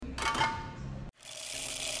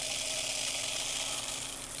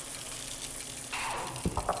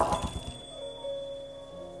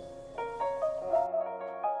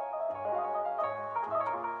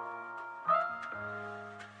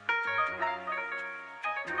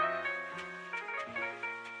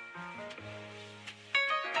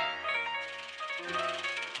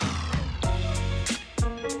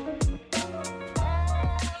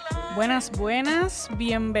Buenas, buenas.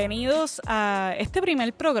 Bienvenidos a este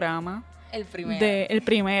primer programa. El primero. El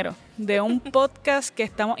primero. De un podcast que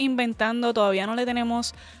estamos inventando. Todavía no le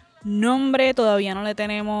tenemos nombre, todavía no le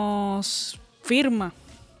tenemos firma.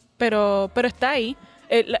 Pero está ahí.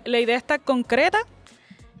 La idea está concreta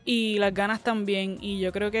y las ganas también. Y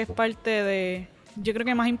yo creo que es parte de... Yo creo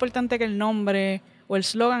que más importante que el nombre o el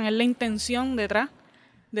slogan es la intención detrás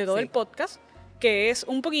de todo el podcast, que es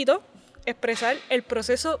un poquito expresar el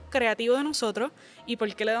proceso creativo de nosotros y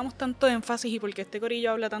por qué le damos tanto énfasis y por qué este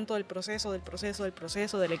corillo habla tanto del proceso,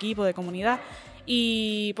 del equipo, de comunidad,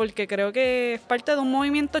 y porque creo que es parte de un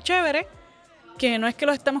movimiento chévere que no es que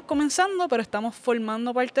lo estamos comenzando, pero estamos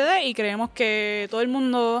formando parte de, y creemos que todo el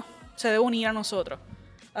mundo se debe unir a nosotros.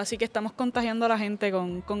 Así que estamos contagiando a la gente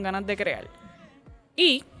con ganas de crear.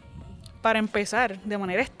 Y para empezar de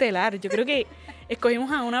manera estelar, yo creo que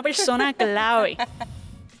escogimos a una persona clave.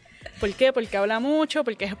 ¿Por qué? Porque habla mucho,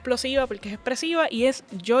 porque es explosiva, porque es expresiva, y es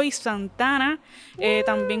Joyce Santana,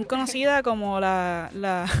 también conocida como la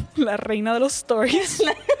reina de los stories.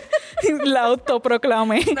 La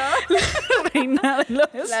autoproclamé. ¿No? La reina de los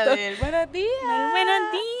stories. La del buenos días.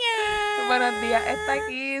 Buenos días. Su buenos días está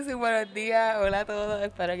aquí, su buenos días. Hola a todos,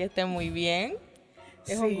 espero que estén muy bien.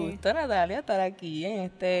 Es un gusto, Natalia, estar aquí en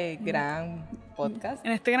este gran podcast.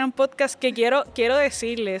 En este gran podcast que quiero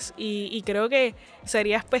decirles, y creo que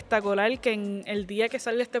sería espectacular que en el día que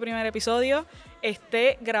salga este primer episodio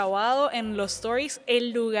esté grabado en los stories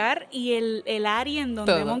el lugar y el área en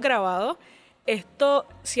donde hemos grabado. Esto,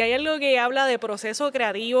 si hay algo que habla de proceso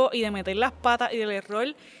creativo y de meter las patas y del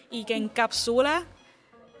error y que encapsula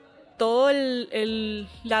todo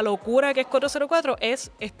la locura que es 404,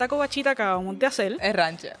 es esta covachita que acabamos de hacer. Es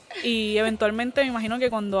rancho. Y eventualmente me imagino que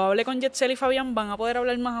cuando hable con Yetzel y Fabián van a poder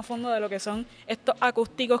hablar más a fondo de lo que son estos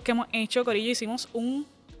acústicos que hemos hecho. Corillo, hicimos un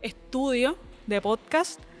estudio de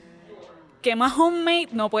podcast que más homemade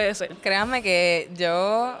no puede ser. Créanme que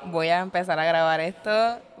yo voy a empezar a grabar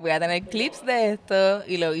esto, voy a tener clips de esto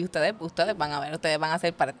y ustedes van a ver, ustedes van a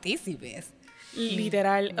ser partícipes.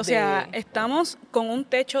 Literal, o sea, estamos con un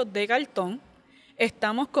techo de cartón,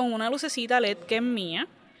 estamos con una lucecita LED que es mía,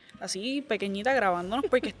 así pequeñita grabándonos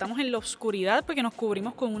porque estamos en la oscuridad, porque nos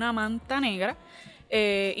cubrimos con una manta negra,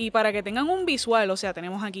 y para que tengan un visual, o sea,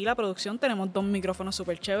 tenemos aquí la producción, tenemos 2 micrófonos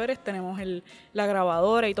súper chéveres, tenemos la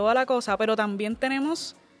grabadora y toda la cosa, pero también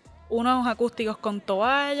tenemos unos acústicos con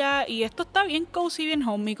toalla, y esto está bien cozy, bien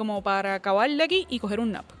homey, como para acabar de aquí y coger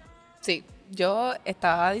un nap. Sí. Yo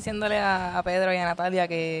estaba diciéndole a Pedro y a Natalia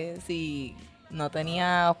que si no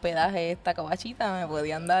tenía hospedaje esta covachita, me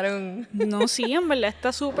podían dar un... No, sí, en verdad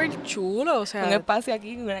está súper chulo, o sea... un espacio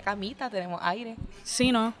aquí, una camita, tenemos aire.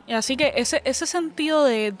 Sí, ¿no? Y así que ese sentido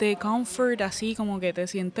de comfort, así como que te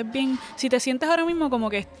sientes bien... Si te sientes ahora mismo como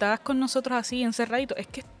que estás con nosotros así, encerraditos, es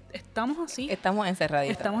que estamos así. Estamos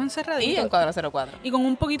encerraditos. Y en 404. Y con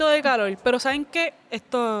un poquito de calor, pero ¿saben qué?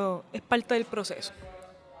 Esto es parte del proceso.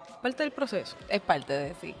 Parte del proceso. Es parte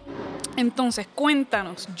de sí. Entonces,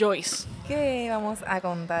 cuéntanos, Joyce. ¿Qué vamos a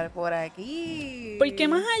contar por aquí? Porque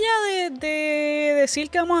más allá de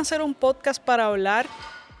decir que vamos a hacer un podcast para hablar,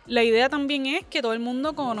 la idea también es que todo el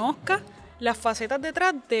mundo conozca las facetas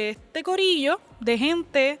detrás de este corillo de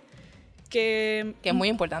gente que es muy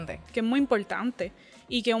importante. Que es muy importante.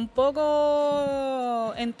 Y que un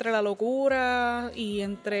poco entre la locura y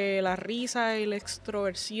entre la risa y la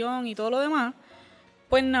extroversión y todo lo demás,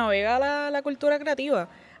 pues navega la cultura creativa.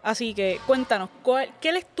 Así que cuéntanos, ¿qué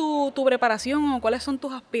es tu preparación o cuáles son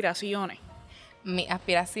tus aspiraciones? Mis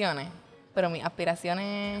aspiraciones.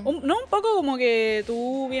 Un poco como que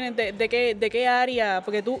tú vienes de qué área,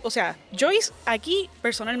 porque tú, o sea, Joyce aquí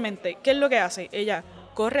personalmente, ¿qué es lo que hace? Ella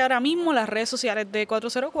corre ahora mismo las redes sociales de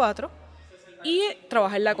 404 y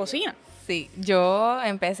trabaja en la cocina. Sí, yo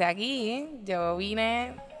empecé aquí, yo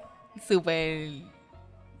vine súper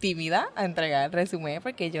tímida a entregar el resumen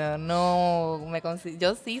porque yo no me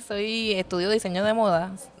yo sí estudio diseño de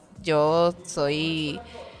modas. Yo soy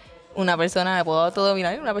una persona, me puedo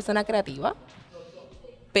autodominar, una persona creativa.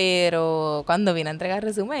 Pero cuando vine a entregar el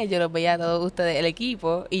resumen, yo los veía a todos ustedes, el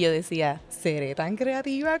equipo, y yo decía, ¿seré tan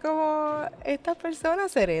creativa como estas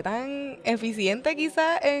personas? ¿Seré tan eficiente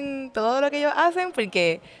quizás en todo lo que ellos hacen?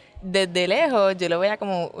 Porque desde lejos yo lo veía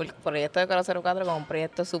como el proyecto de 404 como un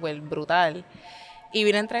proyecto súper brutal. Y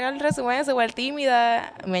vine a entregar el resumen súper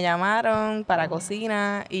tímida, me llamaron para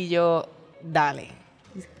cocina y yo, dale,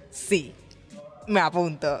 sí, me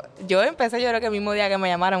apunto. Yo empecé, yo creo que el mismo día que me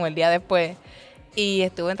llamaron, el día después, y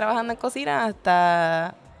estuve trabajando en cocina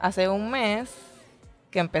hasta hace un mes,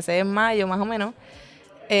 que empecé en mayo más o menos.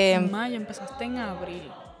 En mayo, empezaste en abril.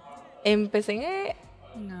 Empecé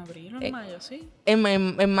En abril o en mayo, sí. En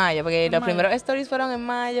mayo, porque En los mayo. primeros stories fueron en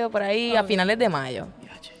mayo, por ahí, a Ok. finales de mayo.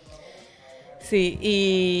 Yache. Sí,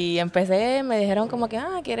 y empecé, me dijeron como que,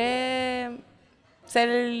 ¿quieres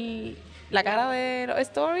ser la cara de los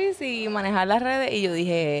stories y manejar las redes? Y yo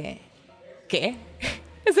dije, ¿qué?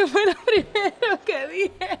 Eso fue lo primero que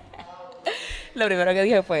dije. Lo primero que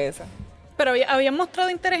dije fue eso. ¿Pero habían mostrado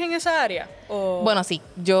interés en esa área? ¿O? Bueno, sí,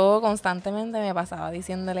 yo constantemente me pasaba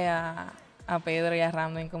diciéndole a Pedro y a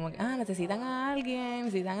Ramden como que, necesitan a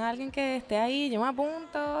alguien que esté ahí, yo me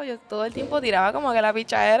apunto. Yo todo el tiempo tiraba como que la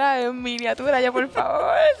pichadera en miniatura, yo por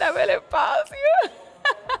favor, dame el espacio.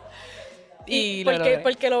 Y lo logré.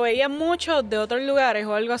 porque lo veían mucho de otros lugares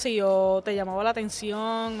o algo así, o te llamaba la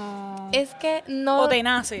atención, o, Es que no... o te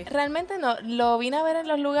nace. Realmente no, lo vine a ver en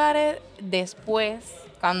los lugares después,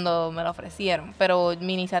 cuando me lo ofrecieron, pero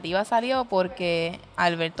mi iniciativa salió porque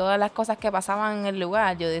al ver todas las cosas que pasaban en el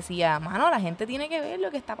lugar, yo decía, mano, la gente tiene que ver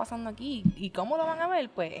lo que está pasando aquí. ¿Y cómo lo van a ver?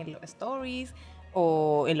 Pues en los stories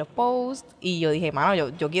o en los posts. Y yo dije, mano,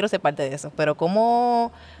 yo quiero ser parte de eso, pero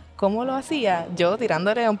 ¿cómo lo hacía? Yo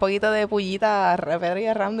tirándole un poquito de pullita a Pedro y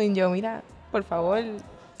a Ramden, yo, mira, por favor,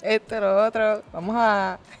 esto, lo otro, vamos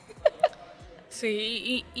a...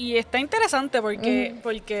 Sí, y está interesante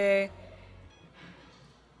porque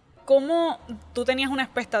como tú tenías una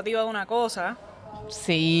expectativa de una cosa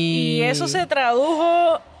Sí. y eso se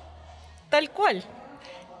tradujo tal cual.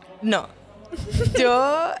 No.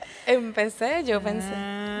 Yo pensé.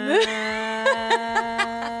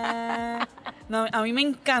 No, a mí me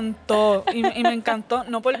encantó y me encantó,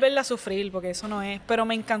 no por verla sufrir, porque eso no es, pero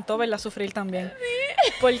me encantó verla sufrir también.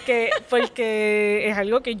 Porque es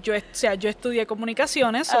algo que yo estudié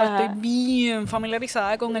comunicaciones, o Ajá. estoy bien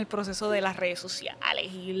familiarizada con el proceso de las redes sociales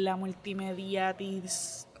y la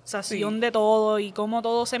multimediatización de todo y cómo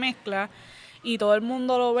todo se mezcla y todo el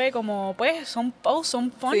mundo lo ve como, pues, son posts, son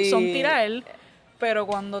fun, Sí. son tirar, pero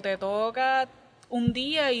cuando te toca un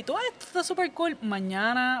día y tú, esto está súper cool,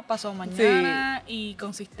 mañana, pasado mañana, y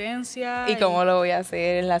consistencia. ¿Y cómo lo voy a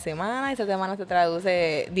hacer en la semana? Esa semana se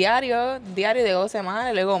traduce diario de 2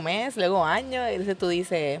 semanas, luego mes, luego año. Y entonces tú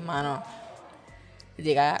dices, mano,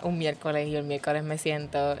 llega un miércoles y el miércoles me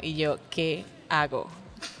siento y yo, ¿qué hago?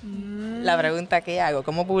 La pregunta, ¿qué hago?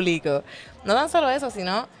 ¿Cómo publico? No tan solo eso,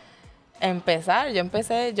 sino empezar. Yo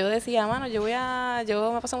decía, mano, yo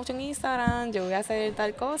me paso mucho en Instagram, yo voy a hacer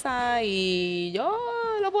tal cosa y yo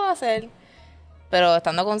lo puedo hacer. Pero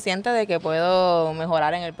estando consciente de que puedo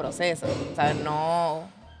mejorar en el proceso. ¿Sabes?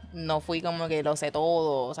 No fui como que lo sé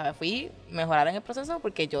todo. ¿Sabes? Fui mejorar en el proceso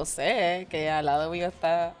porque yo sé que al lado mío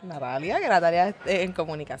está Natalia, que Natalia es en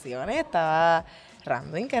comunicaciones, estaba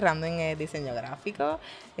Ramden, que Ramden es diseño gráfico,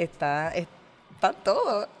 está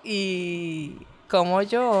todo. Y como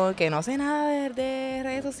yo, que no sé nada de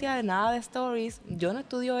redes sociales, nada de stories, yo no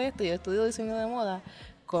estudio esto, yo estudio diseño de moda,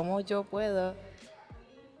 ¿cómo yo puedo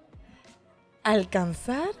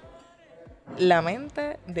alcanzar la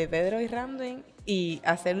mente de Pedro y Ramden y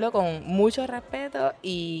hacerlo con mucho respeto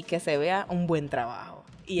y que se vea un buen trabajo?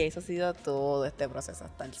 Y eso ha sido todo este proceso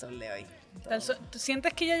hasta el sol de hoy. ¿Tú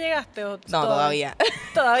sientes que ya llegaste? O No, todavía.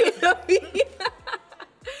 Todavía.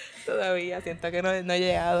 Todavía siento que no he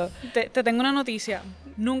llegado. Te tengo una noticia.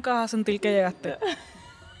 Nunca vas a sentir que llegaste.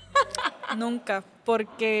 Nunca.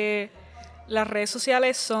 Porque las redes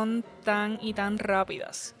sociales son tan y tan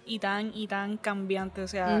rápidas y tan cambiantes. O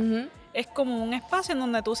sea, es como un espacio en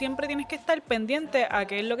donde tú siempre tienes que estar pendiente a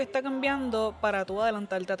qué es lo que está cambiando para tú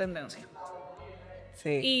adelantarte a tendencia.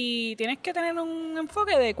 Sí. Y tienes que tener un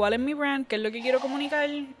enfoque de cuál es mi brand, qué es lo que quiero comunicar,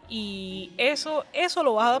 y eso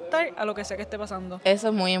lo vas a adaptar a lo que sea que esté pasando. Eso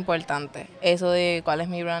es muy importante. Eso de cuál es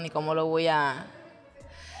mi brand y cómo lo voy a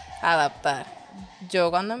adaptar. Yo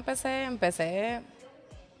cuando empecé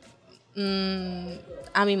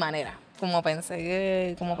a mi manera. Como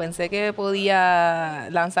pensé que podía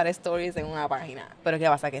lanzar stories en una página. Pero ¿qué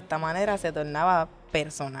pasa? Que esta manera se tornaba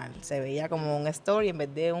personal. Se veía como un story en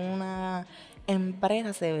vez de una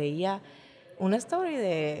empresa, se veía una story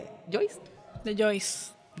de Joyce. De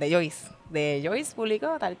Joyce. De Joyce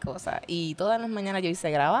publicó tal cosa. Y todas las mañanas Joyce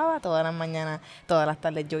se grababa, todas las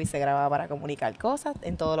tardes Joyce se grababa para comunicar cosas.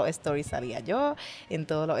 En todos los stories salía yo, en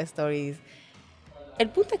todos los stories. El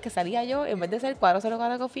punto es que salía yo, en vez de ser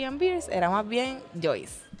 404 Coffee and Beers, era más bien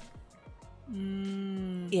Joyce.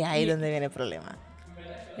 Y ahí es donde viene el problema.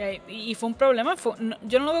 Y fue un problema.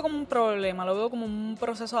 Yo no lo veo como un problema, lo veo como un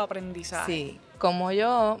proceso de aprendizaje. Sí, como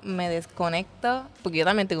yo me desconecto, porque yo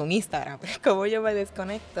también tengo un Instagram, como yo me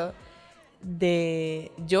desconecto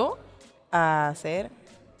de yo a hacer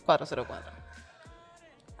 404.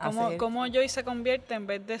 ¿Cómo Joyce se convierte en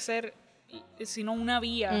vez de ser, sino una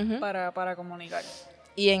vía para comunicar?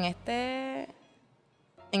 Y en este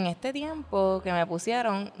tiempo que me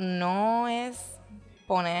pusieron, no es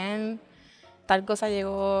poner tal cosa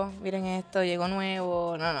llegó, miren esto, llegó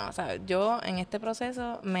nuevo. No. O sea, yo en este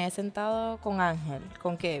proceso me he sentado con Ángel,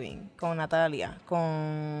 con Kevin, con Natalia,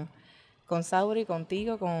 con Sauri,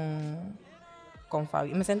 contigo, con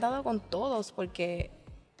Fabi. Me he sentado con todos porque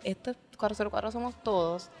estos 404 somos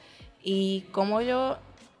todos. Y como yo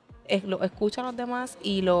lo escucho a los demás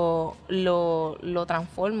y lo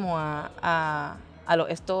transformo a los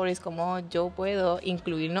stories, como yo puedo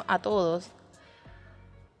incluirnos a todos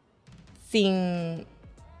sin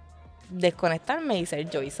desconectarme y ser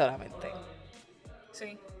yo y solamente.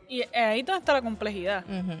 Sí. Y ahí donde está la complejidad.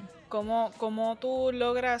 Uh-huh. Cómo tú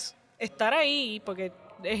logras estar ahí, porque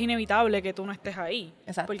es inevitable que tú no estés ahí.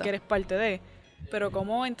 Exacto. Porque eres parte de. Pero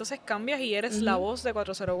cómo entonces cambias y eres la voz de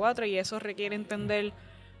 404 y eso requiere entender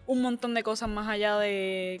un montón de cosas más allá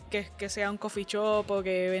de que sea un coffee shop o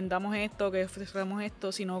que vendamos esto, que ofrecemos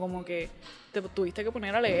esto, sino como que te tuviste que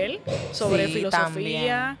poner a leer sobre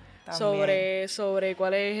filosofía, también. Sobre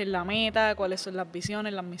cuál es la meta, cuáles son las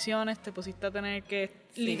visiones, las misiones, te pusiste a tener que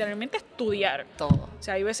literalmente estudiar. Todo. O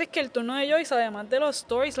sea, hay veces que el turno de Joyce, además de los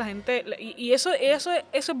stories, la gente, y eso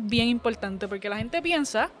es bien importante, porque la gente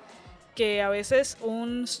piensa que a veces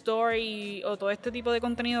un story o todo este tipo de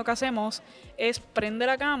contenido que hacemos es prende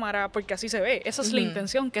la cámara porque así se ve. Esa es la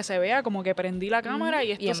intención, que se vea como que prendí la cámara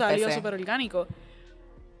y esto salió súper orgánico.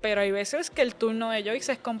 Pero hay veces que el turno de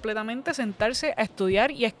Joyce es completamente sentarse a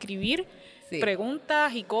estudiar y a escribir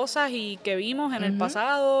preguntas y cosas y que vimos en el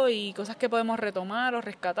pasado y cosas que podemos retomar o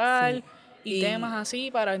rescatar. Y temas así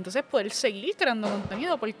para entonces poder seguir creando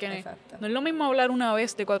contenido, porque no es lo mismo hablar una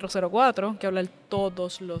vez de 404 que hablar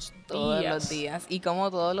todos los días. Todos los días. Y como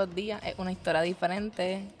todos los días es una historia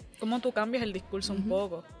diferente. ¿Cómo tú cambias el discurso un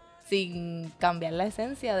poco? Sin cambiar la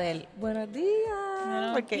esencia del buenos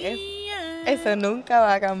días. Porque eso nunca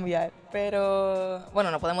va a cambiar. Pero, bueno,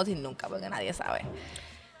 no podemos decir nunca porque nadie sabe.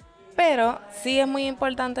 Pero sí es muy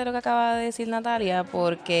importante lo que acaba de decir Natalia,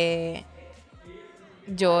 porque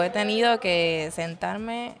yo he tenido que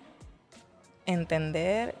sentarme,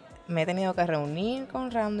 entender, me he tenido que reunir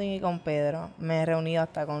con Randy y con Pedro, me he reunido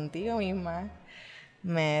hasta contigo misma,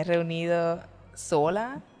 me he reunido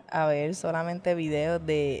sola a ver solamente videos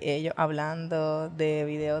de ellos hablando, de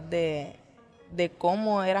videos de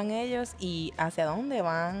cómo eran ellos y hacia dónde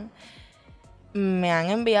van. Me han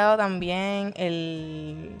enviado también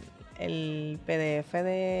el PDF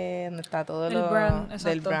de donde está todo lo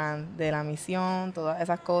del brand, de la misión, todas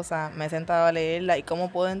esas cosas. Me he sentado a leerla y cómo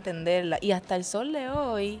puedo entenderla. Y hasta el sol de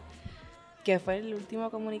hoy, que fue el último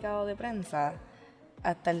comunicado de prensa,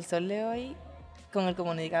 hasta el sol de hoy, con el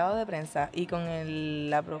comunicado de prensa y con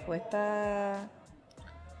la propuesta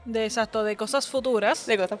de cosas futuras.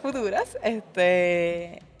 De cosas futuras,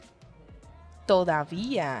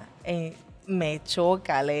 todavía me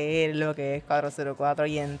choca leer lo que es 404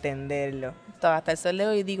 y entenderlo. Hasta el sol de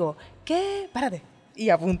hoy digo, ¿qué? Párate. Y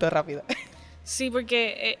apunto rápido. Sí,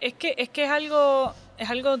 porque es que es algo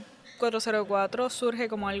 404 surge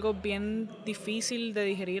como algo bien difícil de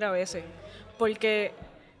digerir a veces. Porque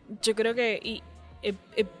yo creo que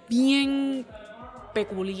es bien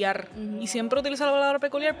peculiar. Y siempre utilizo la palabra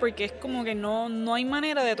peculiar porque es como que no hay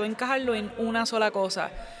manera de tú encajarlo en una sola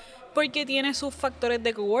cosa. Porque tiene sus factores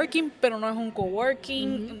de coworking, pero no es un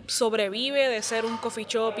coworking. Sobrevive de ser un coffee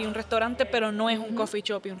shop y un restaurante, pero no es un coffee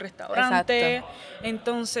shop y un restaurante. Exacto.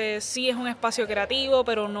 Entonces sí es un espacio creativo,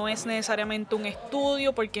 pero no es necesariamente un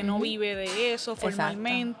estudio porque no vive de eso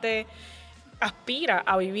formalmente. Exacto. Aspira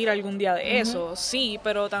a vivir algún día de eso, sí,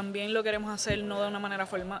 pero también lo queremos hacer no de una manera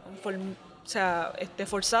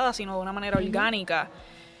forzada, sino de una manera orgánica.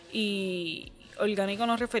 Y orgánico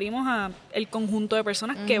nos referimos a el conjunto de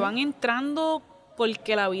personas que van entrando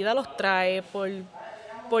porque la vida los trae,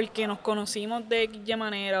 porque nos conocimos de aquella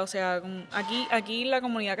manera. O sea, aquí la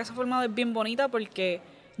comunidad que se ha formado es bien bonita porque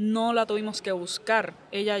no la tuvimos que buscar.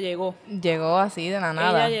 Ella llegó. Llegó así de la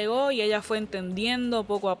nada. Ella llegó y ella fue entendiendo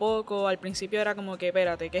poco a poco. Al principio era como que,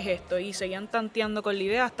 espérate, ¿qué es esto? Y seguían tanteando con la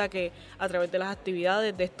idea hasta que a través de las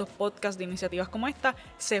actividades de estos podcasts, de iniciativas como esta,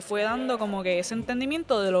 se fue dando como que ese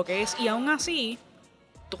entendimiento de lo que es. Y aún así,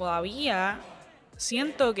 todavía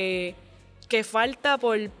siento que falta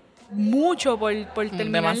por mucho por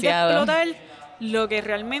terminar de explotar lo que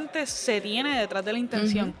realmente se tiene detrás de la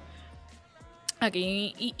intención.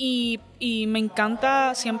 Aquí, y me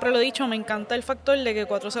encanta, siempre lo he dicho, me encanta el factor de que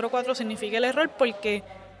 404 significa el error, porque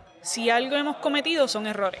si algo hemos cometido son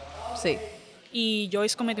errores. Sí. Y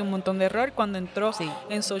Joyce cometió un montón de errores cuando entró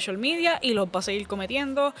en social media y los va a seguir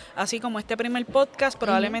cometiendo, así como este primer podcast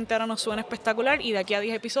probablemente ahora nos suena espectacular y de aquí a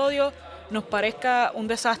 10 episodios nos parezca un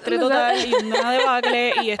desastre total y una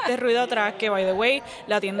debacle y este ruido atrás, que by the way,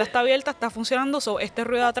 la tienda está abierta, está funcionando, so este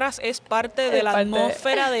ruido atrás es parte de la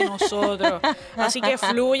atmósfera de nosotros. Así que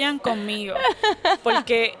fluyan conmigo,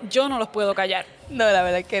 porque yo no los puedo callar. No, la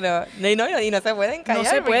verdad es que no. Y no se pueden callar.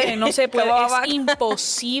 No se puede. Es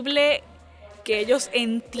imposible que ellos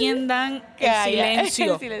entiendan el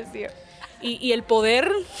silencio. El silencio. Y el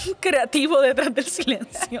poder creativo detrás del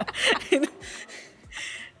silencio.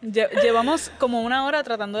 Llevamos como 1 hora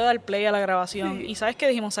tratando de dar play a la grabación. Sí. Y ¿sabes qué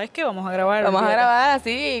dijimos? ¿Sabes qué? Vamos a grabar. Vamos a grabar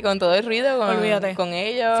así, con todo el ruido, con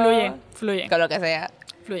ellos. Fluye. Con lo que sea.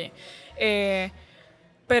 Fluye.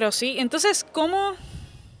 Pero sí, entonces, ¿cómo...?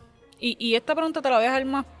 Y esta pregunta te la voy a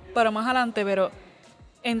dejar para más adelante, pero...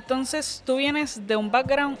 Entonces, tú vienes de un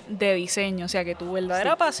background de diseño, o sea, que tu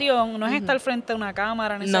verdadera pasión no es estar frente a una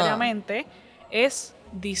cámara necesariamente, es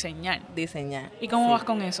diseñar. ¿Y cómo vas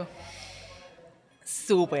con eso?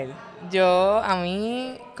 Súper. A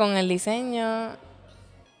mí, con el diseño,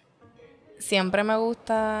 siempre me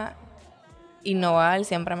gusta innovar,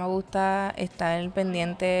 siempre me gusta estar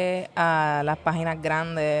pendiente a las páginas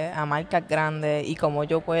grandes, a marcas grandes, y cómo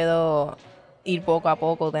yo puedo ir poco a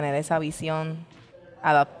poco, tener esa visión,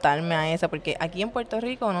 adaptarme a eso, porque aquí en Puerto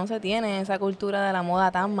Rico no se tiene esa cultura de la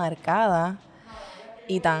moda tan marcada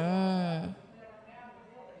y tan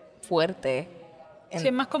fuerte. Sí,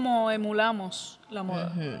 es más como emulamos la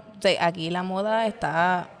moda. Sí, aquí la moda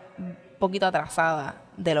está un poquito atrasada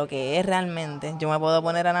de lo que es realmente. Yo me puedo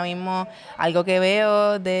poner ahora mismo algo que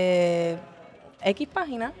veo de X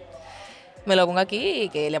página, me lo pongo aquí y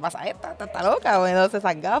 ¿qué le pasa a esta? Está loca, poniéndose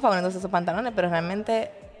esas gafas, poniéndose esos pantalones, pero realmente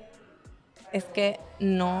es que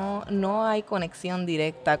no hay conexión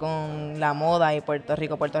directa con la moda y Puerto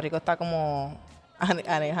Rico. Puerto Rico está como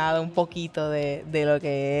alejado un poquito de lo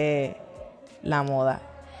que es la moda.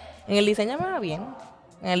 En el diseño me va bien.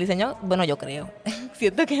 En el diseño, bueno, yo creo.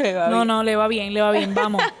 Siento que me va bien. No, le va bien,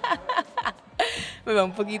 vamos. Me va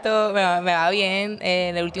un poquito, me va bien.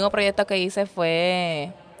 El último proyecto que hice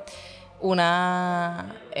fue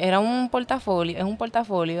era un portafolio, es un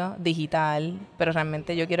portafolio digital, pero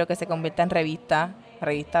realmente yo quiero que se convierta en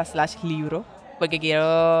revista/libro, porque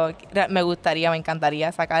me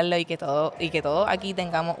encantaría sacarlo y que todos aquí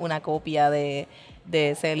tengamos una copia de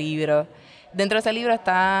ese libro. Dentro de ese libro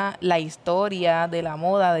está la historia de la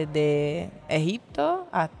moda desde Egipto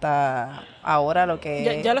hasta ahora lo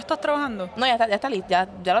que... ¿Ya lo estás trabajando? No, ya está listo, ya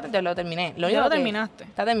lo terminé. ¿Ya lo terminaste?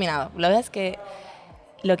 Está terminado. Lo que es que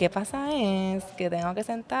lo que pasa es que tengo que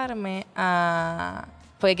sentarme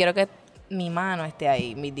porque quiero que mi mano esté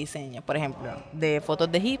ahí, mis diseños. Por ejemplo, de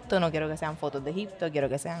fotos de Egipto, no quiero que sean fotos de Egipto, quiero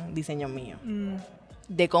que sean diseños míos.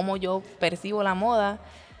 De cómo yo percibo la moda,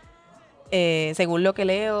 según lo que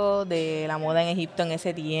leo de la moda en Egipto en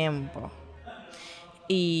ese tiempo.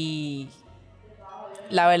 Y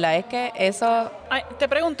la verdad es que eso... Ay, te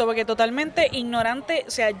pregunto, porque totalmente ignorante,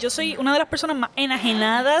 o sea, yo soy una de las personas más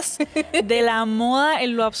enajenadas de la moda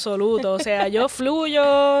en lo absoluto. O sea, yo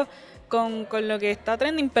fluyo con lo que está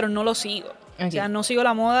trending, pero no lo sigo. Okay. O sea, no sigo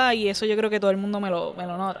la moda y eso yo creo que todo el mundo me lo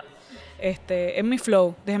nota. Es mi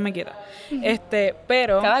flow, déjenme quieta.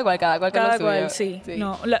 Pero... Cada cual cada cual, sí.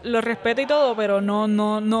 No, lo respeto y todo, pero no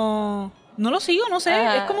lo sigo, no sé.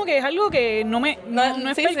 Ajá. Es como que es algo que no es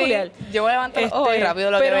peculiar. Sí. Yo voy a levantar los ojos y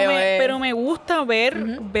rápido lo que veo pero me gusta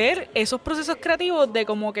ver esos procesos creativos de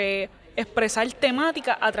como que expresar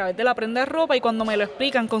temática a través de la prenda de ropa, y cuando me lo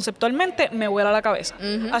explican conceptualmente me vuela la cabeza.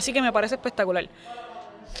 Así que me parece espectacular.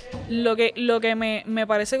 Lo que me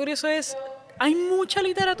parece curioso es, ¿hay mucha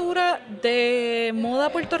literatura de moda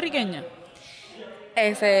puertorriqueña?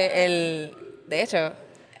 De hecho,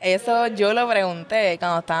 eso yo lo pregunté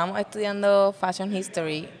cuando estábamos estudiando Fashion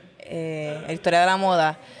History, historia de la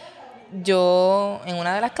moda. Yo, en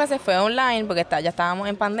una de las clases fue online, porque ya estábamos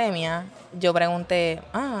en pandemia. Yo pregunté,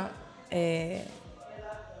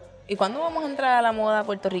 ¿y cuándo vamos a entrar a la moda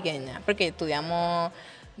puertorriqueña? Porque estudiamos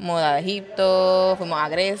moda de Egipto, fuimos a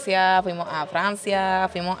Grecia, fuimos a Francia,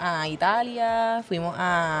 fuimos a Italia, fuimos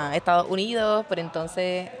a Estados Unidos, pero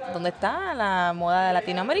entonces, ¿dónde está la moda de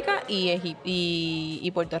Latinoamérica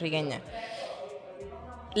y puertorriqueña?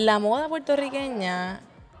 La moda puertorriqueña,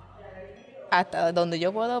 hasta donde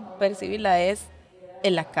yo puedo percibirla, es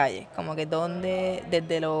en las calles, como que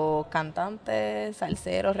desde los cantantes,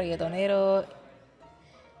 salseros, reggaetoneros,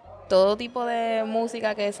 todo tipo de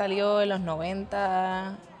música que salió en los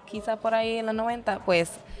 90, quizás por ahí en los 90,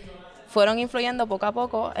 pues fueron influyendo poco a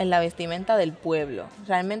poco en la vestimenta del pueblo.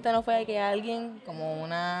 Realmente no fue que alguien, como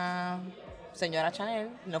una señora Chanel,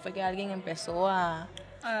 no fue que alguien empezó a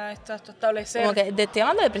establecer. Como que estoy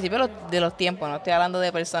hablando del principio de los tiempos, no estoy hablando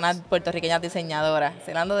de personas puertorriqueñas diseñadoras.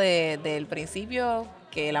 Estoy hablando del principio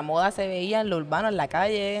que la moda se veía en lo urbano, en la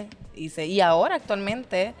calle. Y ahora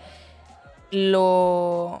actualmente,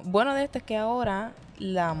 lo bueno de esto es que ahora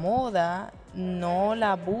la moda no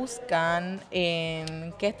la buscan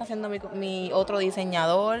en qué está haciendo mi otro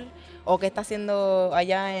diseñador o qué está haciendo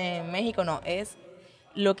allá en México. No, es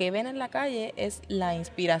lo que ven en la calle, es la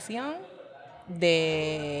inspiración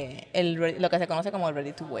de lo que se conoce como el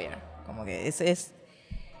ready to wear. Como que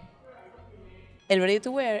el ready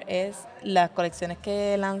to wear es las colecciones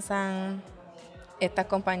que lanzan estas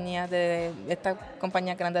compañías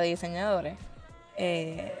grandes de diseñadores.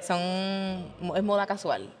 Es moda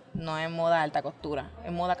casual, no es moda alta costura,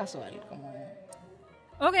 es moda casual.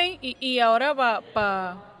 Ok, y ahora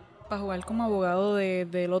para jugar como abogado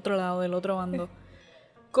del otro lado, del otro bando,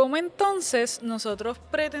 ¿cómo entonces nosotros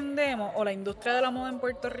pretendemos, o la industria de la moda en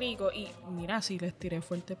Puerto Rico, y mira, si les tiré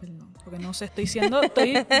fuerte, perdón, porque no sé, estoy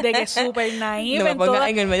de que súper naive no me pongas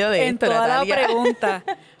en el medio de en esto, toda Natalia. la pregunta,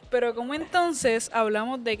 pero ¿cómo entonces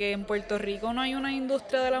hablamos de que en Puerto Rico no hay una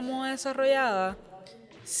industria de la moda desarrollada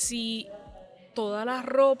si toda la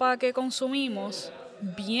ropa que consumimos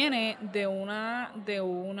viene de una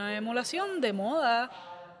emulación de moda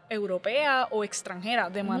europea o extranjera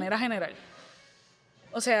de manera general?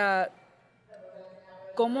 O sea,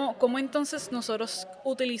 ¿cómo entonces nosotros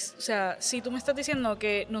utilizamos? O sea, si tú me estás diciendo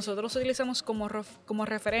que nosotros utilizamos como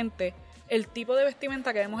referente el tipo de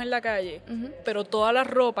vestimenta que vemos en la calle, pero toda la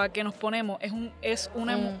ropa que nos ponemos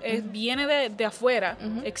viene de afuera,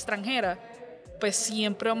 extranjera, pues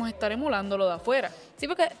siempre vamos a estar emulando lo de afuera. Sí,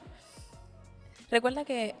 porque recuerda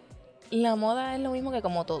que la moda es lo mismo que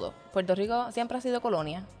como todo. Puerto Rico siempre ha sido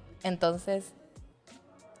colonia, entonces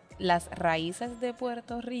las raíces de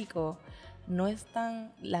Puerto Rico no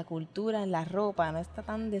están, la cultura, la ropa no está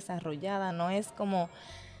tan desarrollada, no es como,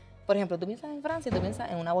 por ejemplo, tú piensas en Francia y tú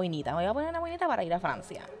piensas en una boinita. Voy a poner una boinita para ir a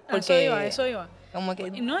Francia. Porque Eso iba. Como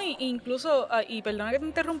que No, incluso, y perdona que te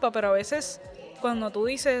interrumpa, pero a veces cuando tú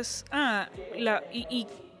dices,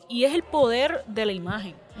 y es el poder de la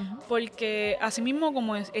imagen. Porque así mismo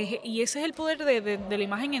como y ese es el poder de la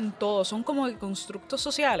imagen en todo, son como constructos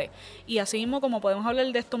sociales, y así mismo como podemos hablar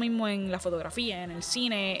de esto mismo en la fotografía, en el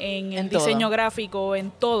cine, en el diseño gráfico, en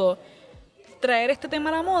todo. Traer este tema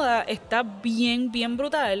a la moda está bien, bien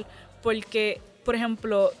brutal, porque, por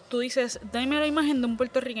ejemplo, tú dices, dame la imagen de un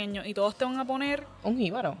puertorriqueño, y todos te van a poner un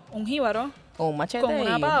jíbaro con un machete con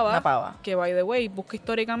una pava, y que by the way, busca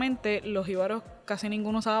históricamente, los jíbaros casi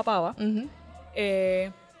ninguno usaba pava.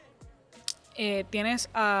 Tienes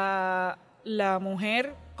a la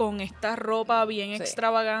mujer con esta ropa bien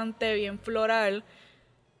extravagante, bien floral,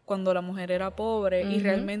 cuando la mujer era pobre y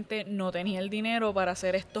realmente no tenía el dinero para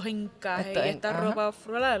hacer estos encajes y esta ropa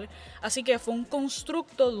floral. Así que fue un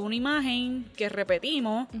constructo de una imagen que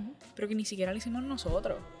repetimos, pero que ni siquiera la hicimos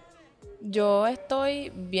nosotros. Yo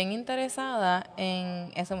estoy bien interesada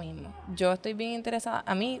en eso mismo. Yo estoy bien interesada.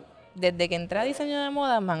 A mí, desde que entré a diseño de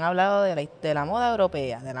moda, me han hablado de la moda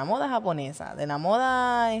europea, de la moda japonesa, de la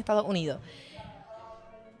moda en Estados Unidos.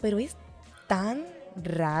 Pero es tan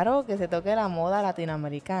raro que se toque la moda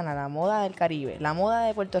latinoamericana, la moda del Caribe, la moda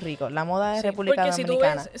de Puerto Rico, la moda de República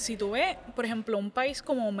Dominicana. Si tú ves, por ejemplo, un país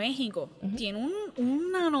como México, tiene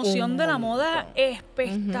una noción de la moda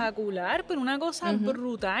espectacular, pero una cosa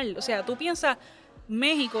brutal. O sea, tú piensas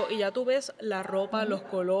México y ya tú ves la ropa, los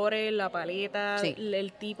colores, la paleta,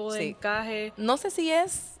 el tipo de encaje. No sé si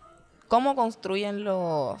es cómo construyen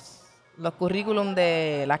los currículum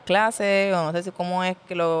de las clases, o no sé si cómo es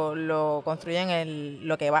que lo construyen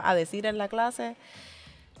lo que va a decir en la clase,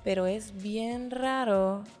 pero es bien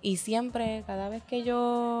raro. Y siempre, cada vez que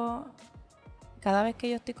yo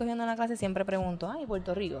estoy cogiendo una clase, siempre pregunto, ay,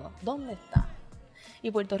 Puerto Rico, ¿dónde está?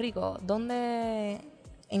 Y Puerto Rico,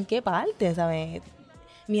 ¿en qué parte, sabes?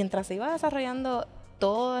 Mientras se iba desarrollando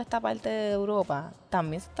toda esta parte de Europa,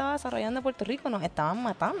 también se estaba desarrollando en Puerto Rico, nos estaban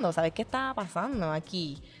matando, ¿sabes qué estaba pasando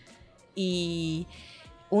aquí? Y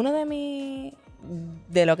uno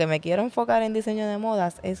de lo que me quiero enfocar en diseño de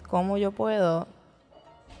modas es cómo yo puedo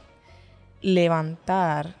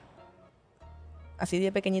levantar, así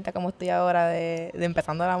de pequeñita como estoy ahora de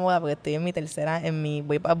empezando la moda, porque estoy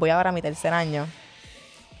voy ahora a mi tercer año,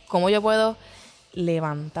 cómo yo puedo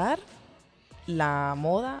levantar la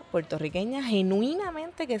moda puertorriqueña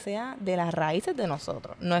genuinamente, que sea de las raíces de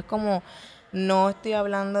nosotros. No estoy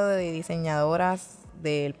hablando de diseñadoras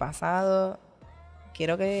del pasado.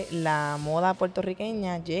 Quiero que la moda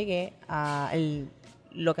puertorriqueña llegue a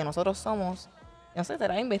lo que nosotros somos. No sé,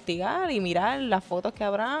 será investigar y mirar las fotos que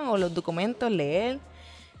habrán o los documentos, leer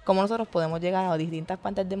cómo nosotros podemos llegar a distintas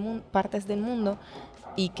partes del mundo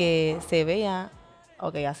y que se vea,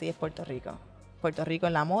 ok, así es Puerto Rico. Puerto Rico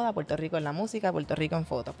en la moda, Puerto Rico en la música, Puerto Rico en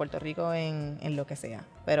fotos, Puerto Rico en lo que sea.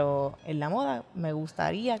 Pero en la moda me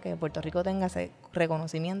gustaría que Puerto Rico tenga ese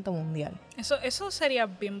reconocimiento mundial. Eso sería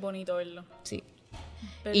bien bonito verlo. Sí.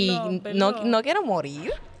 Verlo, Y no quiero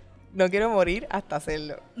morir. No quiero morir hasta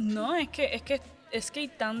hacerlo. No, es que hay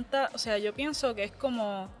tanta, o sea, yo pienso que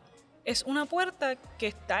es una puerta que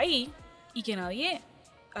está ahí y que nadie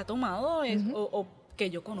ha tomado o que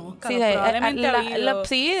yo conozca. Sí, probablemente ha habido,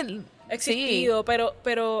 sí, existido, sí.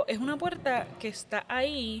 pero es una puerta que está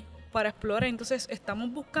ahí para explorar. Entonces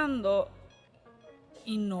estamos buscando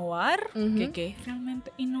innovar, ¿qué es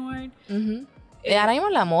realmente innovar? Ahora mismo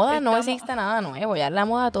en la moda no existe nada nuevo, ya en la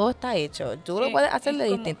moda todo está hecho. Tú lo puedes hacer de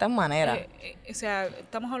distintas maneras. O sea,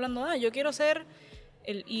 estamos hablando, yo quiero ser...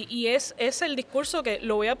 Y es el discurso que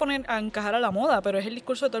lo voy a poner a encajar a la moda, pero es el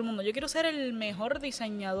discurso de todo el mundo. Yo quiero ser el mejor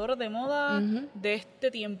diseñador de moda de este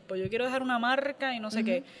tiempo. Yo quiero dejar una marca y no sé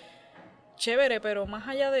qué. Chévere, pero más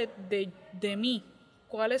allá de mí,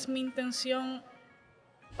 ¿cuál es mi intención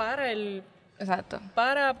para Exacto.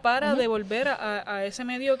 Para devolver a ese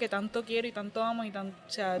medio que tanto quiero y tanto amo y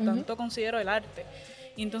tanto considero el arte?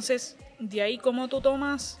 Y entonces, de ahí cómo tú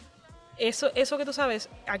tomas eso que tú sabes,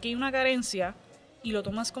 aquí hay una carencia, y lo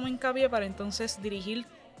tomas como hincapié para entonces dirigir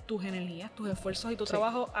tus energías, tus esfuerzos y tu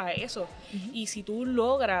trabajo a eso. Y si tú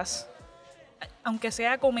logras, aunque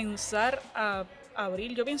sea comenzar a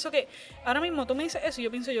abrir, yo pienso que ahora mismo tú me dices eso,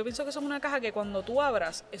 yo pienso que eso es una caja que cuando tú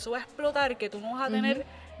abras, eso va a explotar, que tú no vas a tener,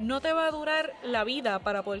 no te va a durar la vida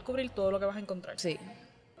para poder cubrir todo lo que vas a encontrar. Sí,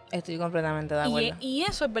 estoy completamente de acuerdo. Y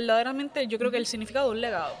eso es verdaderamente, yo creo que el significado de un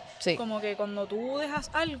legado. Sí. Como que cuando tú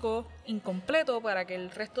dejas algo incompleto para que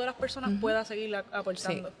el resto de las personas pueda seguir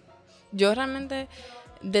aportando. Sí. Yo realmente,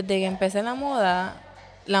 desde que empecé la moda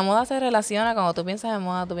se relaciona, cuando tú piensas en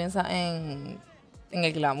moda, tú piensas en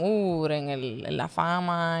el glamour, en la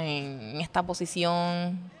fama, en esta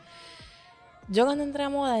posición. Yo cuando entré a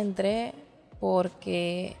moda, entré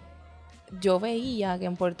porque yo veía que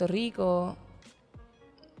en Puerto Rico,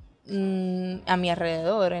 a mi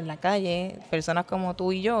alrededor, en la calle, personas como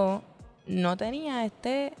tú y yo, no tenía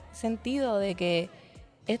este sentido de que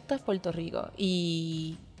esto es Puerto Rico.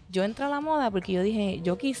 Y yo entré a la moda porque yo dije,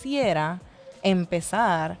 yo quisiera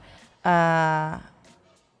empezar a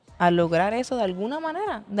lograr eso de alguna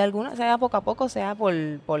manera, sea poco a poco, sea por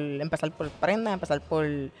empezar por prendas, empezar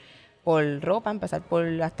por ropa, empezar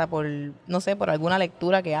hasta por, no sé, por alguna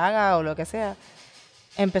lectura que haga o lo que sea.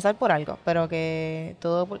 Empezar por algo, pero que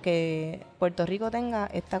todo porque Puerto Rico tenga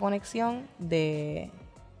esta conexión de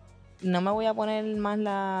no me voy a poner más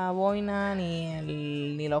la boina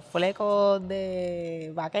ni los flecos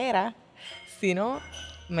de vaquera, sino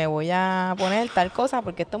me voy a poner tal cosa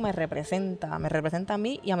porque esto me representa a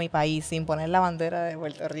mí y a mi país, sin poner la bandera de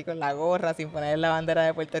Puerto Rico en la gorra, sin poner la bandera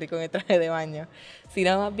de Puerto Rico en el traje de baño,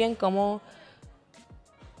 sino más bien cómo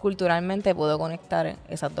culturalmente puedo conectar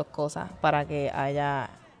esas dos cosas para que haya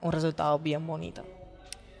un resultado bien bonito.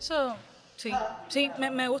 Eso, sí,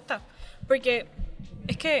 me gusta. Porque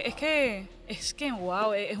es que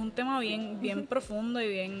wow, es un tema bien profundo y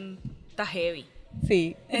bien, está heavy.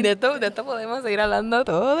 Sí, de esto podemos seguir hablando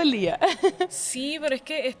todo el día. Sí, pero es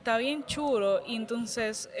que está bien chulo y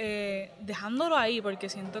entonces dejándolo ahí, porque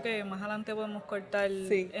siento que más adelante podemos cortar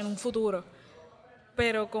en un futuro.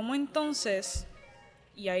 Pero ¿cómo entonces...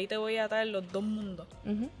 Y ahí te voy a atar los dos mundos.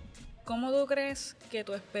 ¿Cómo tú crees que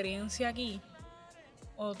tu experiencia aquí,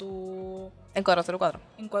 o En 404.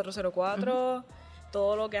 En 404,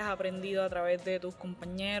 todo lo que has aprendido a través de tus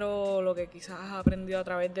compañeros, lo que quizás has aprendido a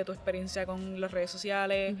través de tu experiencia con las redes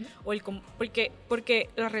sociales, o porque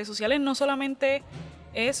las redes sociales no solamente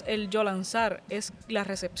es el yo lanzar, es la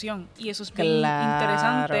recepción. Y eso es bien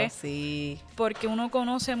interesante, sí. porque uno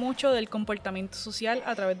conoce mucho del comportamiento social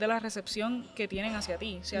a través de la recepción que tienen hacia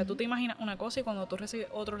ti. O sea, tú te imaginas una cosa y cuando tú recibes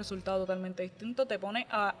otro resultado totalmente distinto, te pone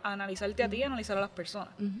a analizarte a ti y a analizar a las personas.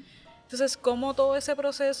 Entonces, ¿cómo todo ese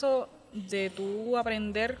proceso de tú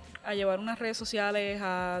aprender a llevar unas redes sociales,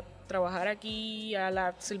 a trabajar aquí,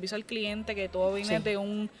 servicio al cliente, que todo viene de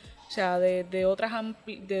o sea, de otras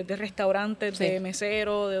de restaurantes, de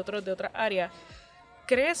mesero, de otras áreas,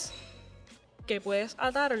 ¿crees que puedes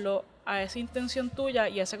atarlo a esa intención tuya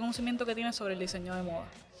y a ese conocimiento que tienes sobre el diseño de moda?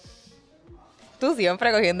 Tú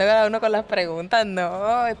siempre cogiendo cada uno con las preguntas.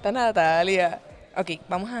 No, esta Natalia. Ok,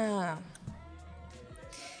 vamos a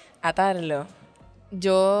atarlo.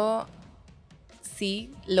 Yo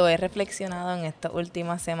sí lo he reflexionado en estas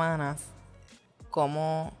últimas semanas,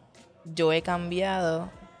 cómo yo he cambiado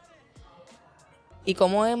y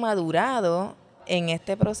cómo he madurado en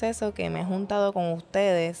este proceso que me he juntado con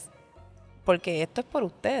ustedes, porque esto es por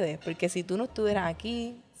ustedes, porque si tú no estuvieras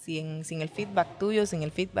aquí, sin el feedback tuyo, sin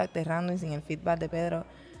el feedback de Random, sin el feedback de Pedro,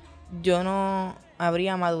 yo no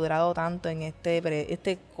habría madurado tanto en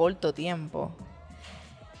este corto tiempo.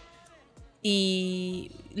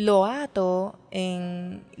 Y lo ato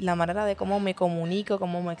en la manera de cómo me comunico,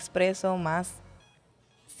 cómo me expreso, más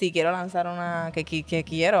si quiero lanzar que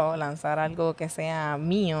quiero lanzar algo que sea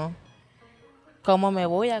mío, cómo me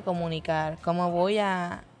voy a comunicar, cómo voy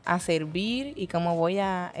a servir y cómo voy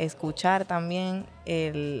a escuchar también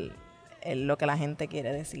lo que la gente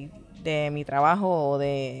quiere decir de mi trabajo o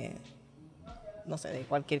de, no sé, de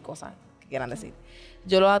cualquier cosa que quieran decir.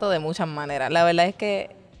 Yo lo ato de muchas maneras. La verdad es que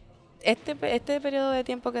este periodo de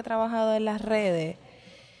tiempo que he trabajado en las redes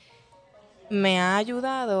me ha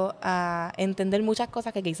ayudado a entender muchas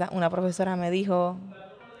cosas que quizás una profesora me dijo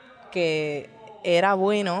que era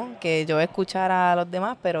bueno que yo escuchara a los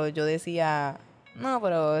demás, pero yo decía, no,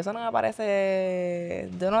 pero eso no me parece,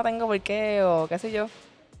 yo no tengo por qué, o qué sé yo.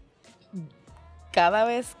 Cada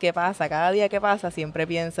vez que pasa, cada día que pasa, siempre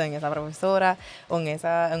pienso en esa profesora o en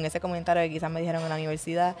ese comentario que quizás me dijeron en la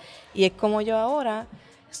universidad. Y es como yo ahora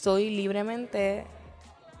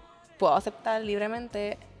puedo aceptar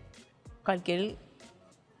libremente cualquier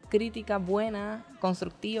crítica buena,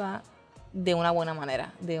 constructiva, de una buena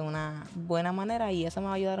manera, y eso me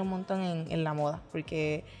va a ayudar un montón en la moda,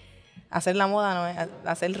 porque hacer la moda no es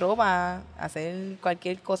hacer ropa, hacer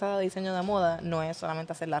cualquier cosa de diseño de moda, no es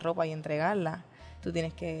solamente hacer la ropa y entregarla. Tú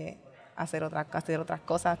tienes que hacer otras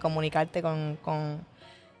cosas, comunicarte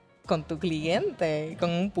con tu cliente,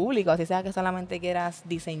 con un público, así sea que solamente quieras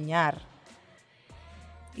diseñar.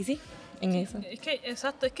 Y sí, en eso. Es que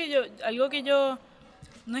algo que yo,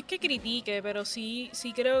 no es que critique, pero sí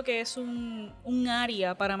creo que es un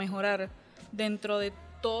área para mejorar dentro de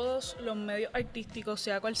todos los medios artísticos,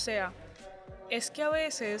 sea cual sea, es que a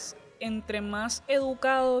veces, entre más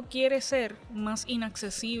educado quiere ser, más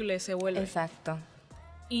inaccesible se vuelve. Exacto.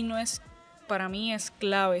 Y no es, para mí es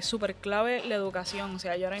clave, súper clave la educación. O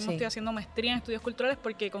sea, yo ahora mismo Sí. estoy haciendo maestría en estudios culturales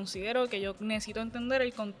porque considero que yo necesito entender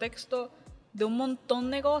el contexto de un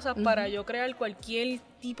montón de cosas para yo crear cualquier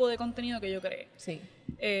tipo de contenido que yo cree. Sí.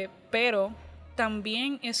 Pero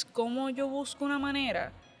también es como yo busco una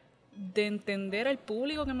manera de entender al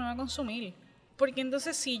público que me va a consumir. Porque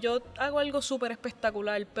entonces si yo hago algo súper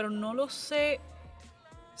espectacular, pero no lo sé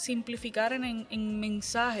simplificar en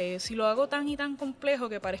mensajes, si lo hago tan y tan complejo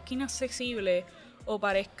que parezca inaccesible o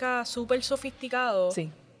parezca súper sofisticado, Sí.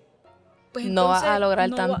 pues No vas a lograr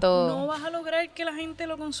tanto. No vas a lograr que la gente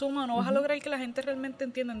lo consuma, no vas a lograr que la gente realmente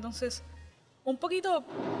entienda. Entonces, un poquito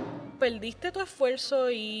perdiste tu esfuerzo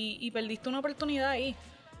y perdiste una oportunidad ahí.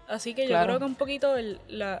 Así que Claro. yo creo que un poquito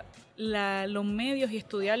los medios y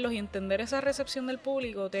estudiarlos y entender esa recepción del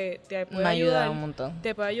público te puede Me ayuda ayudar un montón.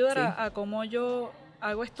 Te puede ayudar Sí. a cómo yo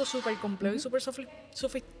hago esto súper complejo y súper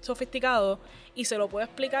sofisticado y se lo puedo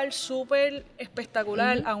explicar súper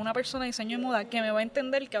espectacular a una persona de diseño de moda que me va a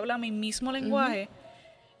entender, que habla mi mismo lenguaje.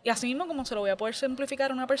 Y así mismo como se lo voy a poder simplificar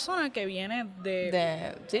a una persona que viene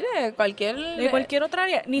de cualquier otra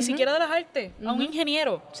área, ni siquiera de las artes, a un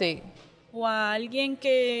ingeniero Sí. o a alguien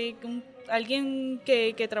que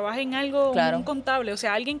trabaje en algo, Claro. un contable, o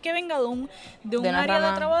sea, alguien que venga de un una área de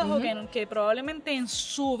rama, trabajo que probablemente en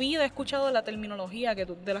su vida ha escuchado la terminología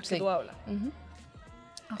de las que Sí. tú hablas.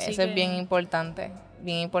 Así Eso que- es bien importante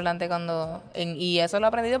y eso lo he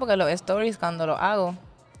aprendido porque los stories, cuando los hago,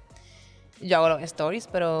 yo hago los stories,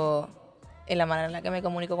 pero en la manera en la que me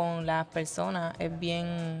comunico con las personas es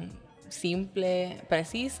bien simple,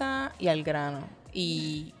 precisa y al grano,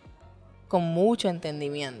 y con mucho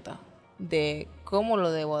entendimiento de cómo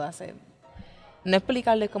lo debo de hacer. No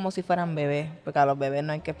explicarles como si fueran bebés, porque a los bebés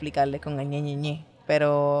no hay que explicarles con el ñe,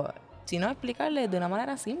 pero sino explicarles de una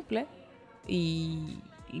manera simple y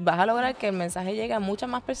vas a lograr que el mensaje llegue a muchas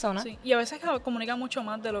más personas. Sí, y a veces comunica mucho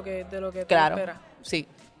más de lo que tú Claro, esperas. sí,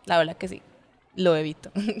 la verdad es que sí, lo he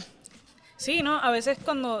visto. Sí, ¿no? A veces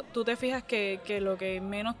cuando tú te fijas que lo que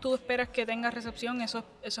menos tú esperas que tenga recepción, eso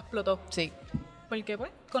explotó. Sí, Porque,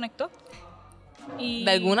 pues, conectó. Y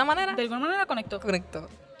 ¿de alguna manera? De alguna manera conectó. Correcto.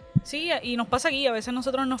 Sí, y nos pasa aquí. A veces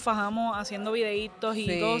nosotros nos fajamos haciendo videitos y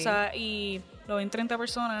Sí. cosas y lo ven 30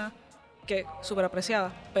 personas, que súper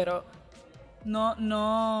apreciadas, pero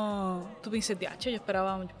no... Tú dices, yo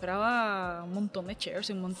esperaba un montón de shares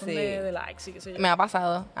y un montón Sí. de likes y qué sé yo. Me ha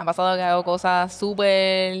pasado que hago cosas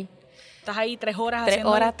súper... Estás ahí 3 horas 3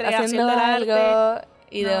 horas haciendo el algo arte.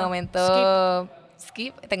 y de No, momento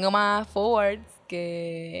skip. Tengo más forwards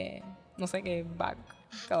que no sé, que back,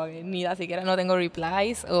 como que ni siquiera no tengo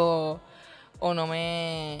replies o no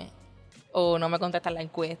me o no me contestan la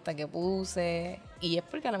encuesta que puse, y es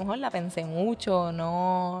porque a lo mejor la pensé mucho,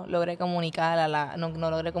 no logré comunicar no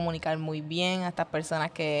logré comunicar muy bien a estas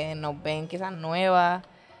personas que nos ven quizás nuevas.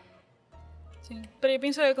 Sí, pero yo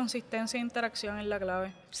pienso que consistencia e interacción es la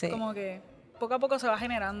clave. Sí. Como que poco a poco se va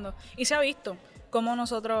generando. Y se ha visto cómo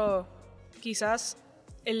nosotros, quizás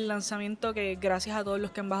el lanzamiento, que gracias a todos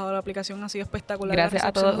los que han bajado la aplicación ha sido espectacular. Gracias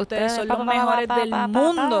a todos ustedes. Son los mejores del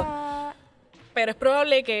mundo. Pero es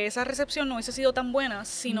probable que esa recepción no hubiese sido tan buena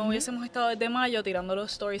si no hubiésemos estado desde mayo tirando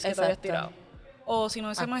los stories que te habías tirado. O si no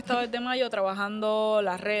hubiésemos estado desde mayo trabajando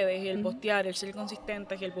las redes y el postear, el ser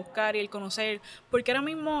consistentes y el buscar y el conocer. Porque ahora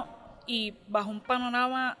mismo, y bajo un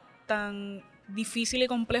panorama tan difícil y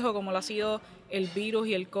complejo como lo ha sido el virus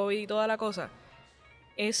y el COVID y toda la cosa,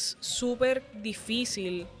 es súper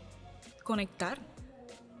difícil conectar.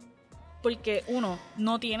 Porque uno,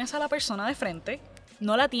 no tienes a la persona de frente,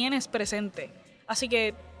 no la tienes presente. Así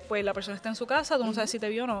que, pues, la persona está en su casa, tú no sabes si te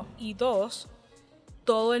vio o no. Y dos,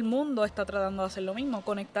 todo el mundo está tratando de hacer lo mismo,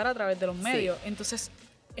 conectar a través de los medios. Entonces,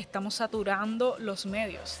 estamos saturando los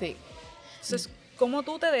medios. Sí. Entonces, ¿cómo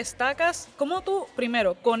tú te destacas? ¿Cómo tú,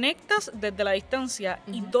 primero, conectas desde la distancia?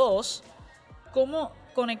 Y dos, ¿cómo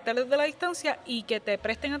conectar desde la distancia y que te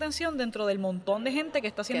presten atención dentro del montón de gente que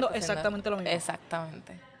está haciendo exactamente lo mismo?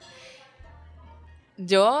 Exactamente.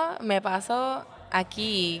 Yo me paso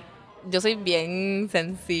aquí, yo soy bien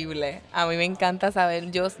sensible. A mí me encanta saber,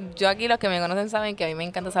 yo aquí los que me conocen saben que a mí me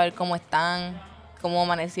encanta saber cómo están, cómo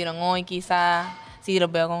amanecieron hoy quizás. Si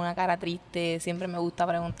los veo con una cara triste, siempre me gusta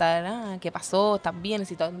preguntar, ¿qué pasó? ¿Estás bien?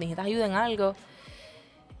 ¿Necesitas ayuda en algo?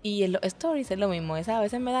 Y en los stories es lo mismo. A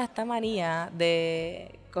veces me da esta manía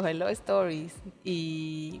de coger los stories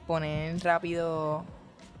y poner rápido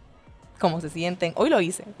cómo se sienten. Hoy lo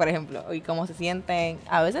hice, por ejemplo. Hoy cómo se sienten.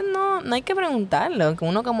 A veces no hay que preguntarlo.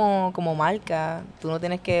 Uno como marca, tú no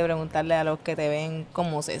tienes que preguntarle a los que te ven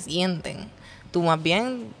cómo se sienten. Tú más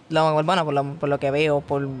bien, por lo que veo,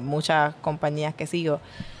 por muchas compañías que sigo,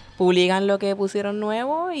 publican lo que pusieron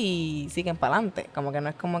nuevo y siguen para adelante. Como que no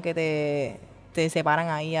es como que te separan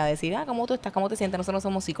ahí a decir, ¿cómo tú estás? ¿Cómo te sientes? Nosotros no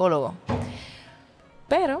somos psicólogos.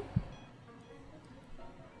 Pero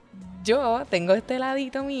yo tengo este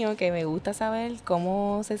ladito mío que me gusta saber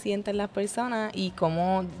cómo se sienten las personas y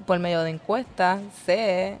cómo por medio de encuestas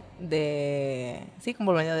sé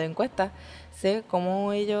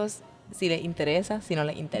cómo ellos, si les interesa, si no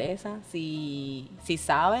les interesa, si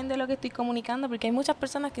saben de lo que estoy comunicando, porque hay muchas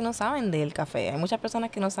personas que no saben del café, hay muchas personas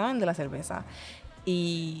que no saben de la cerveza.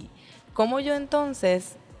 Y cómo yo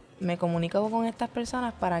entonces me comunico con estas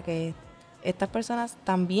personas para que estas personas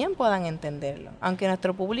también puedan entenderlo. Aunque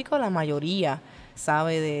nuestro público, la mayoría,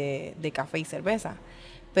 sabe de café y cerveza.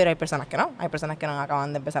 Pero hay personas que no. Hay personas que nos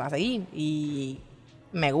acaban de empezar a seguir. Y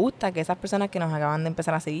me gusta que esas personas que nos acaban de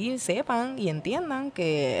empezar a seguir sepan y entiendan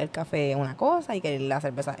que el café es una cosa y que la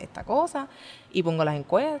cerveza es esta cosa. Y pongo las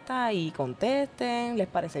encuestas y contesten, les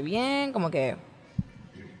parece bien, como que...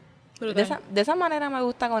 De esa manera me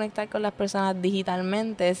gusta conectar con las personas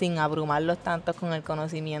digitalmente sin abrumarlos tanto con el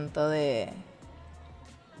conocimiento de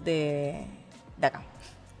acá.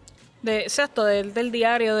 Exacto, del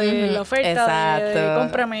diario, de la oferta, de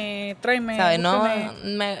cómprame, tráeme. ¿Sabes? No,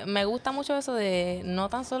 me gusta mucho eso de no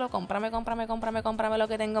tan solo cómprame lo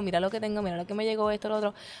que tengo, mira lo que tengo, mira lo que me llegó, esto, lo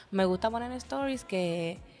otro. Me gusta poner stories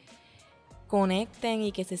que conecten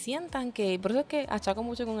y que se sientan que... Por eso es que achaco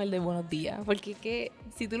mucho con el de buenos días. Porque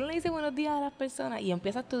si tú no le dices buenos días a las personas y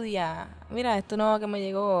empiezas tu día, mira, esto nuevo que me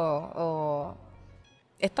llegó o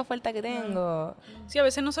esta oferta que tengo. Sí, a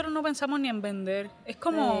veces nosotros no pensamos ni en vender. Es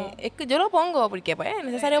como... es que yo lo pongo porque pues es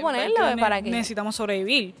necesario ponerlo para que... Necesitamos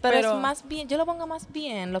sobrevivir. Pero es más bien, yo lo pongo más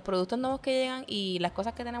bien, los productos nuevos que llegan y las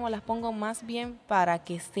cosas que tenemos las pongo más bien para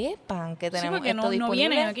que sepan que tenemos esto disponible. No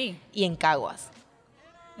vienen aquí. Y en Caguas.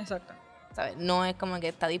 Exacto. ¿Sabes? No es como que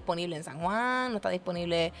está disponible en San Juan, no está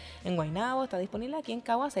disponible en Guaynabo, está disponible aquí en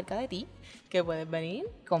Caguas, cerca de ti, que puedes venir,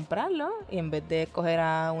 comprarlo y en vez de escoger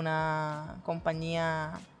a una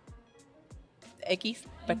compañía X,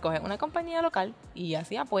 pues coger una compañía local y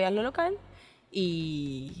así apoyar lo local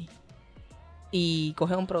y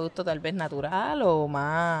coger un producto tal vez natural o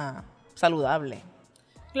más saludable.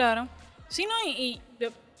 Claro. Sí, no, y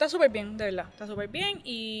está súper bien, de verdad, está súper bien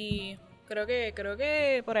y... Creo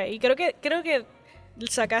que por ahí. Creo que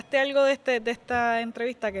sacaste algo de esta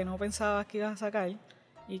entrevista que no pensabas que ibas a sacar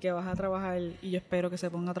y que vas a trabajar, y yo espero que se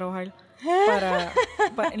ponga a trabajar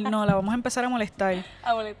no, la vamos a empezar a molestar.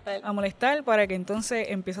 A molestar para que entonces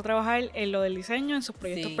empiece a trabajar en lo del diseño, en sus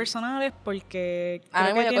proyectos personales, porque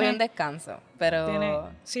ahora mismo yo cogí un descanso, pero...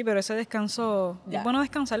 Sí, pero ese descanso... Es bueno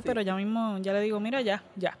descansar, pero ya mismo ya le digo, mira, ya.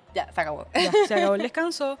 Ya, se acabó. Ya, se acabó el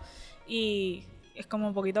descanso. Y es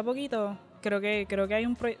como poquito a poquito, creo que creo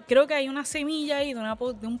que hay una semilla ahí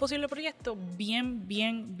de un posible proyecto bien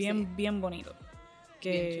bonito.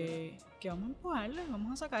 Que vamos a empujarlo,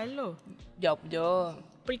 vamos a sacarlo. Yo...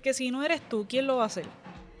 Porque si no eres tú, ¿quién lo va a hacer?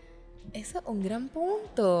 Eso es un gran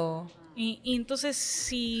punto. Y entonces,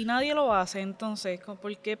 si nadie lo hace, entonces,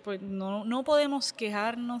 ¿por qué? Pues no podemos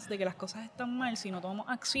quejarnos de que las cosas están mal si no tomamos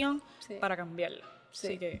acción para cambiarlas. Sí.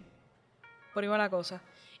 Así que, por ahí va la cosa.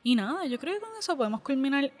 Y nada, yo creo que con eso podemos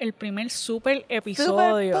culminar el primer super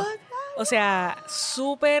episodio. O sea,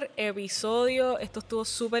 super episodio. Esto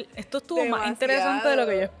estuvo más interesante de lo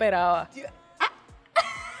que yo esperaba.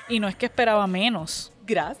 Y no es que esperaba menos.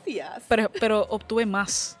 Gracias. Pero obtuve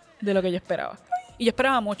más de lo que yo esperaba. Y yo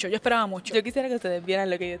esperaba mucho. Yo quisiera que ustedes vieran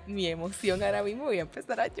mi emoción ahora mismo. Voy a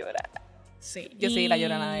empezar a llorar. Sí. Yo soy la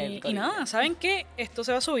llorona del Y nada, ¿saben qué? Esto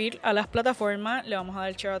se va a subir a las plataformas. Le vamos a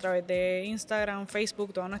dar share a través de Instagram,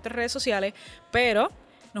 Facebook, todas nuestras redes sociales. Pero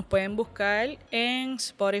nos pueden buscar en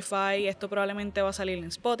Spotify. Esto probablemente va a salir en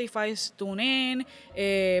Spotify, TuneIn,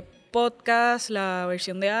 podcast, la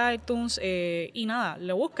versión de iTunes. Y nada,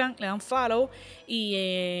 lo buscan, le dan follow.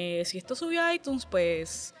 Y si esto subió a iTunes,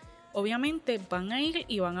 pues... obviamente van a ir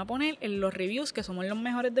y van a poner en los reviews que somos los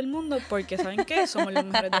mejores del mundo, porque ¿saben qué? Somos los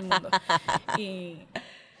mejores del mundo. Y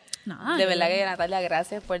nada. De verdad que Natalia,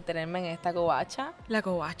 gracias por tenerme en esta covacha. La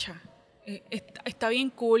covacha. Está bien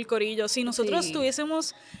cool, corillo. Si nosotros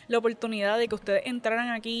tuviésemos la oportunidad de que ustedes entraran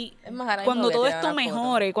aquí cuando todo esto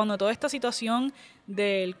mejore, cuando toda esta situación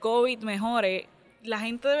del COVID mejore, la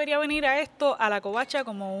gente debería venir a esto, a la covacha,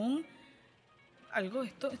 como un...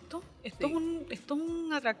 esto es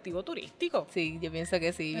un atractivo turístico. Sí, yo pienso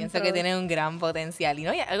que sí. Pienso que tiene un gran potencial. Y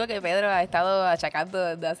no, y algo que Pedro ha estado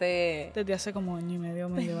achacando desde hace como año y medio.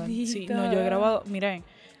 Sí, no, yo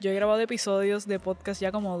he grabado episodios de podcast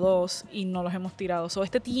ya como 2 y no los hemos tirado.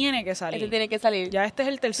 Este tiene que salir. Ya este es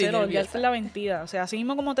el tercero, ya esta es la 20. O sea, así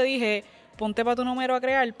mismo como te dije, ponte para tu número a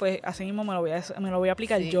crear, pues así mismo me lo voy a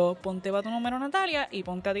aplicar yo. Ponte para tu número, Natalia, y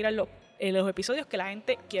ponte a tirar los episodios que la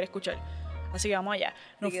gente quiere escuchar. Así que vamos allá.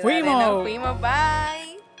 Nos fuimos,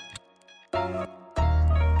 bye.